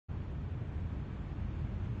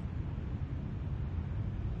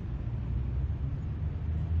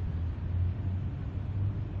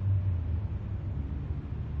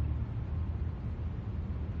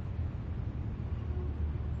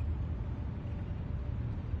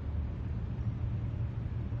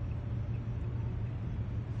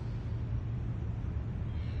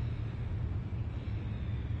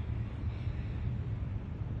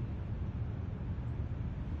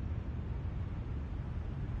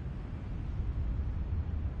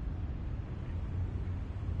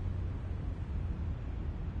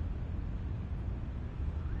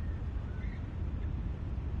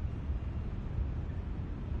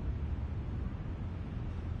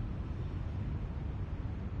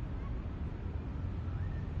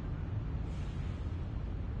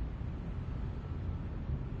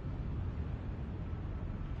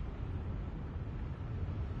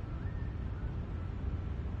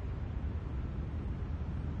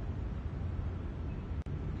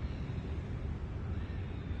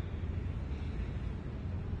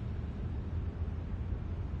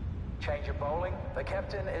Change of bowling. The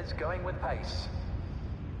captain is going with pace.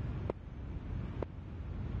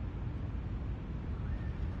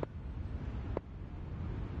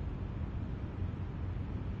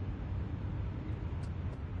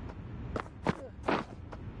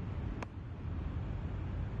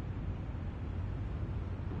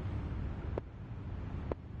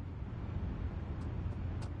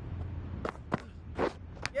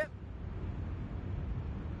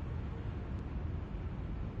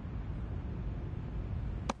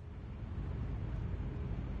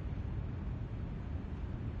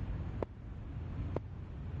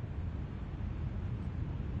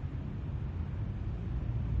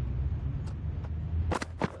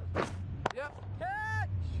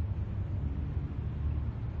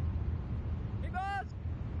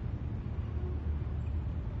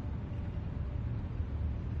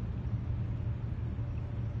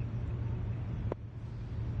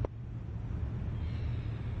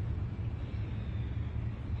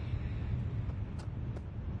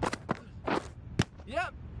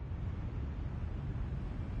 Yep.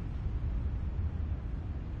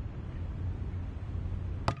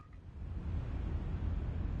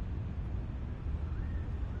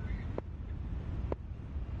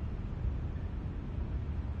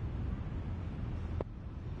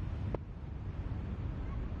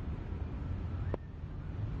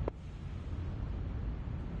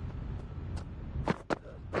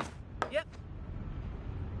 Yep.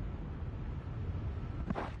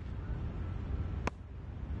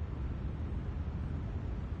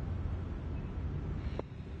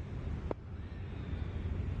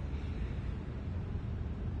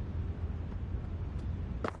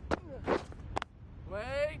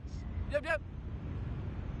 Wait. Yep.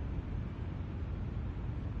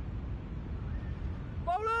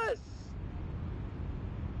 Bowlers!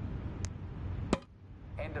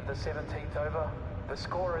 End of the 17th over. The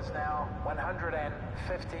score is now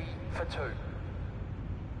 150 for 2.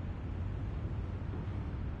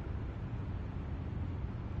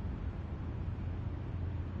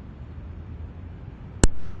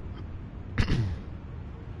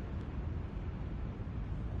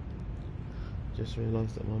 Just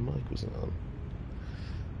realised that my mic wasn't on.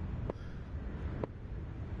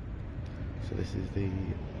 So this is the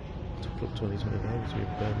Top Club 2020 game between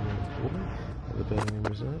Birmingham and Corby at the Birmingham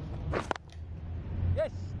Reserve.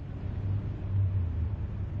 Yes.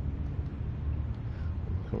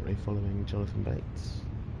 I'm currently following Jonathan Bates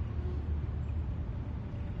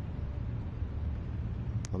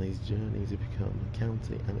on his journey to become a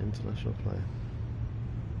county and international player.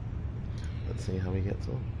 Let's see how he gets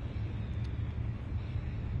on.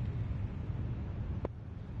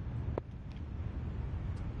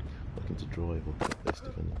 Looking to drive or cut this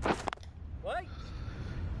depending. Wait.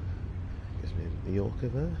 Gives me the Yorker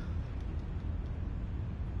there.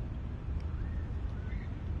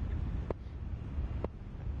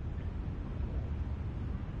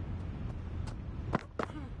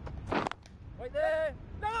 Wait there.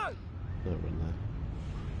 No. No run there.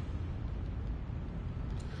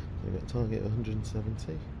 We've got a target of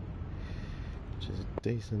 170, which is a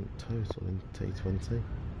decent total in T20.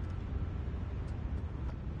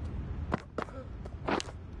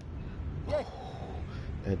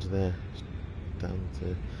 Edge there, down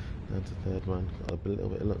to third man. Got a little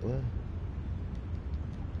bit of luck there.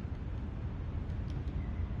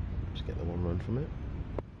 Just get the one run from it.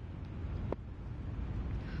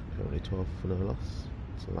 Currently 12 for no loss.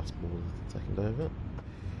 So last ball of the second over.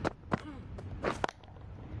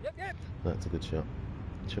 Yep. That's a good shot.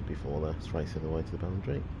 Should be 4 there. It's racing the way to the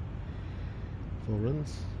boundary. 4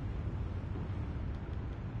 runs.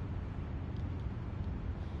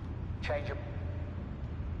 Change of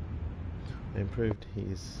I improved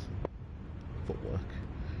his footwork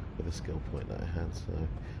with a skill point that I had, so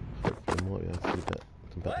hopefully I might be able to do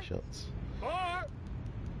some better shots.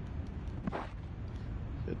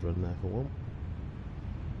 Good run there for 1.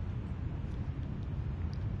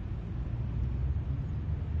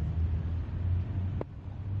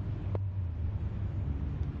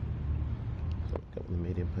 So got the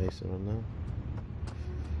medium pacer on now.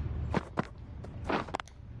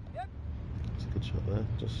 Good shot there,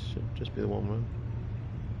 should just be the 1 run.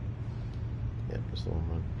 Yep, just the 1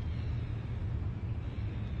 run.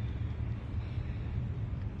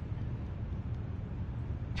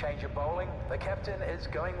 change of bowling. The captain is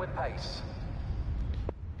going with pace.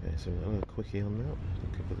 Okay, so we've got a little quickie on that.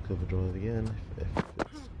 Looking for the cover drive again. If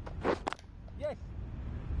it's Yes.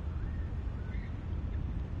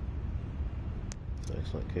 So it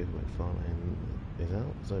looks like Cooper McFarlane is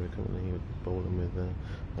out, so we're currently bowling with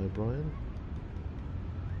O'Brien.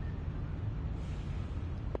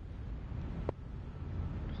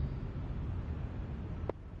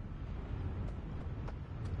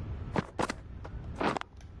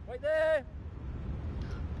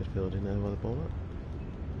 Good fielding there by the bowler.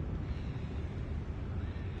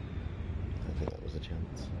 I don't think that was a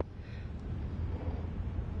chance.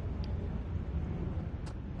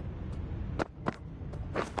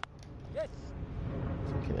 Yes.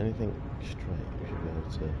 Thinking anything straight, we should be able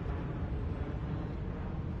to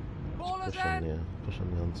Ballers push on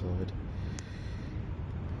the onside.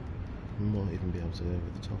 Might even be able to go over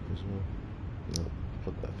the top as well. No,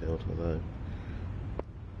 plug that field, although a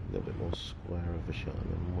little bit more square of a shot,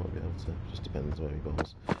 and then we might be able to. Just depends where he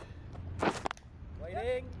bowls.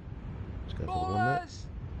 Waiting. Let's go for the one there.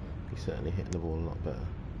 He's certainly hitting the ball a lot better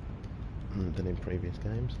than in previous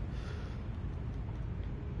games.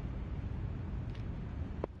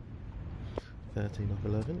 (13 off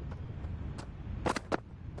 11).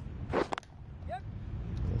 Yep.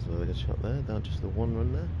 That's another good shot there. Down just the one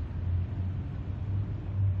run there.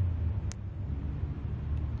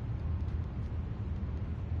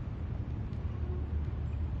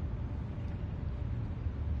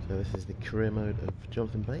 So this is the career mode of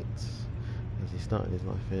Jonathan Bates, as he's starting his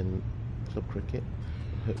life in club cricket.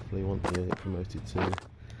 Hopefully one day he'll get promoted to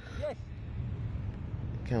Yes.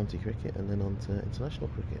 county cricket and then on to international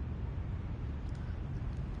cricket.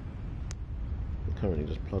 He's currently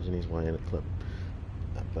just plodding his way in at club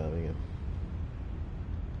at Birmingham.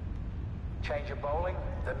 Change of bowling.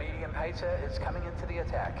 The medium pacer is coming into the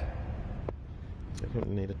attack. So we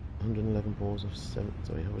currently need 111 balls of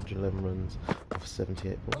 111 runs off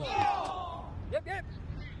 78 balls. Yep, yep.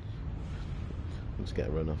 Let's get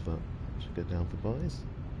a run off that. Should go down for buys.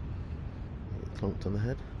 Get clunked on the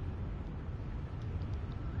head.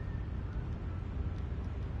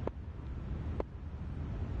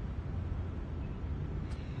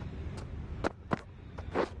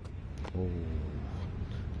 Oh,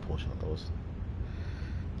 poor shot that was.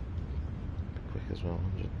 A bit quick as well.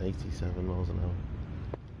 187 miles an hour.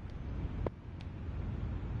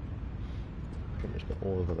 Pretty much got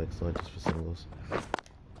all of the leg side just for singles.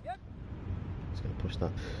 Yep. Just going to push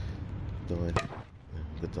that dive.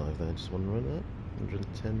 Good dive there, just one run there.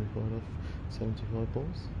 110 required off 75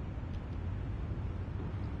 balls.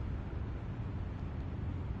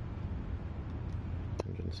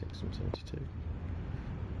 (106 from 72).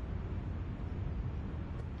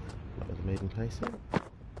 That was the maiden pacer.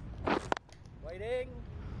 Waiting.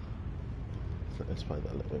 So let's play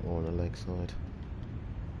that a little bit more on the leg side.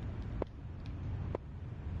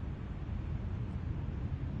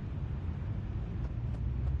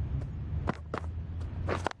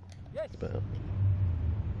 Better.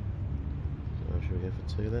 So should we go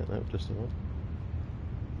for two there? No, just the one.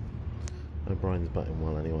 O'Brien's batting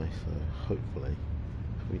well anyway, so hopefully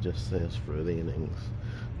if we just see us through the innings,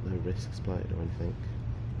 no risks played or anything.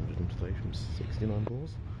 103 from 69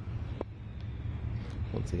 balls.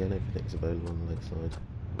 Once again, everything's available on the leg side.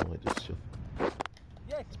 I might just shuffle.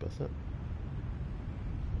 Yes. It's better.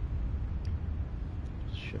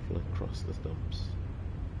 Just shuffle across the stumps.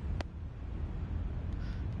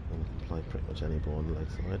 And play pretty much any ball on the leg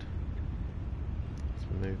side. Let's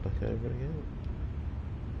move back over again.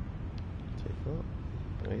 Too far.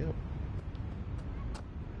 There we go.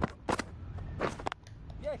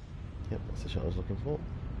 Yes. Yep, that's the shot I was looking for.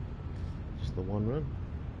 Just the one run.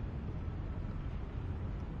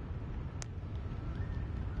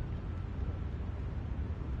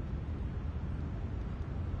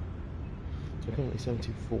 So currently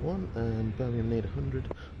 70 for 1, and Birmingham need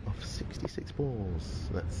 100 off 66 balls.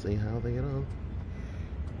 Let's see how they get on.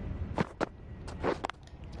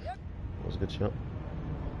 Yep. That was a good shot.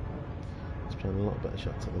 He's playing a lot better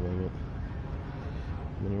shots at the moment.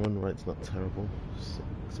 I mean, the run rate's not terrible.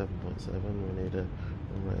 7.7. We need a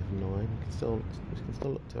run rate of 9. We can still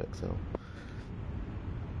look to excel.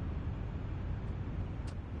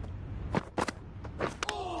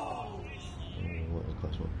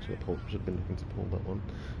 Should have been looking to pull that one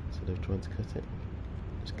instead of trying to cut it.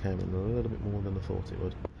 Just came in a little bit more than I thought it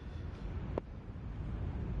would.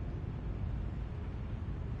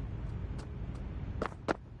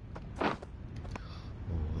 Oh,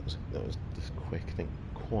 that was just quick. I didn't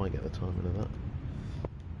quite get the timing of that.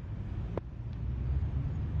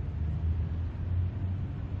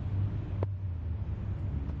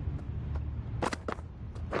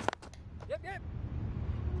 Yep, yep.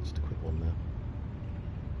 Just a quick one there.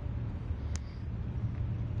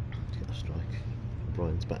 A strike.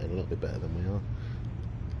 Brian's batting a little bit better than we are.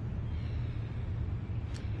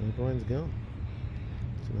 And Brian's gone.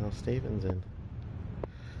 So now Stephen's in.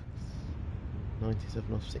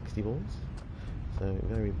 97 off 60 balls. So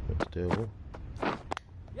very much doable.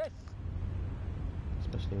 Yes.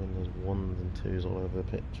 Especially when there's ones and twos all over the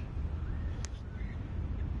pitch.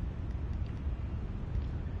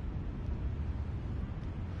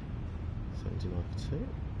 79 for 2.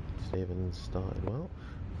 Stephen started well,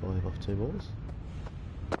 5 off 2 balls.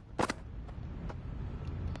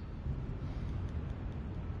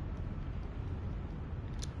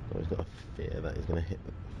 So he's got a fear that he's going to hit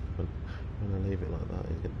when I leave it like that,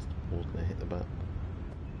 the ball's going to hit the bat.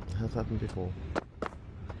 It has happened before.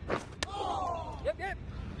 Yep, yep.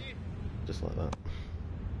 Just like that.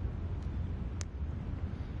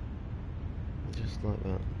 Just like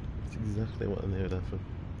that. It's exactly what I knew would happen.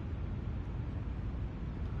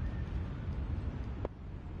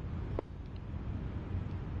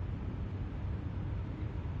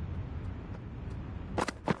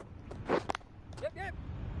 Yep, yep.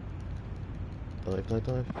 Dive, dive,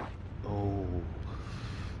 dive. Oh,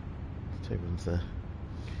 2 runs there.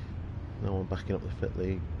 Now I'm backing up the fit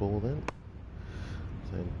league ball then.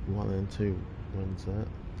 So 1 and 2 runs there.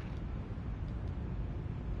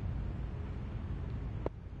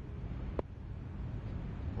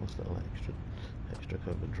 Nice little extra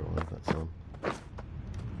cover drive that's on.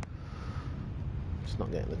 Just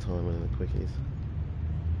not getting the time in the quickies.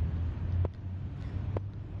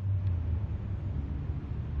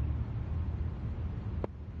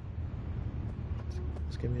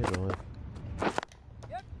 Just give me a drive.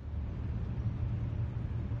 Yep.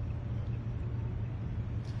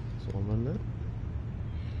 So one run there.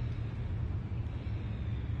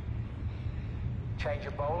 Change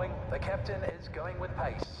of bowling. The captain is going with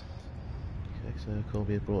pace. Okay, so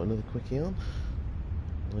Corby has brought another quickie on.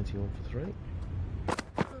 91 for 3.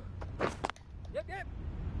 Yep, yep.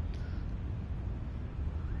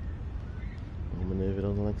 I'll manoeuvre it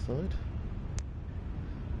on the leg side.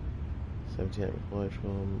 78 required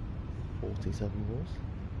from 47 balls.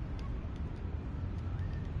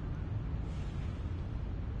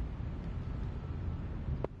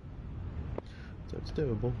 So it's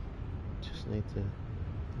doable. Just need to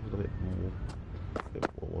have a little bit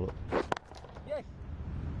more wallop. Yes.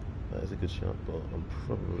 That is a good shot, but I'm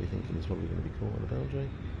probably thinking it's probably going to be caught on the boundary.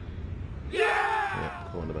 Yeah. Yeah,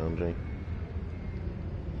 caught on the boundary.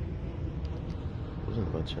 Wasn't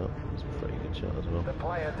a bad shot. It was a pretty good shot as well. The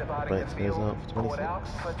player dividing Bates the goes field. out for Forward 26. out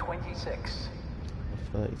for 26. Off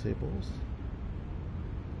 32 balls.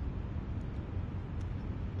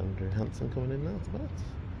 Andrew Hansen coming in now to bat.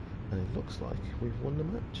 And it looks like we've won the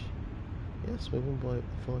match. Yes, we won by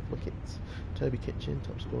 5 wickets. Toby Kitchen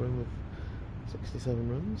top scoring with 67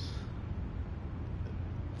 runs.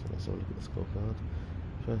 So let's have a look at the scorecard.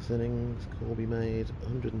 First innings, Corby made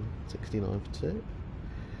 169 for 2.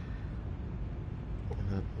 And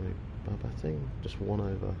had by batting, just 1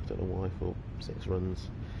 over, don't know why, for 6 runs.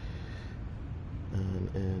 And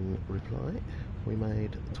in reply, we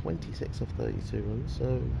made 26 of 32 runs,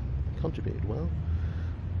 so contributed well.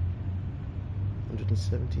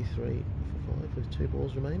 173 for 5 with 2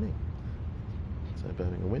 balls remaining. So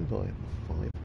Birmingham win by 5.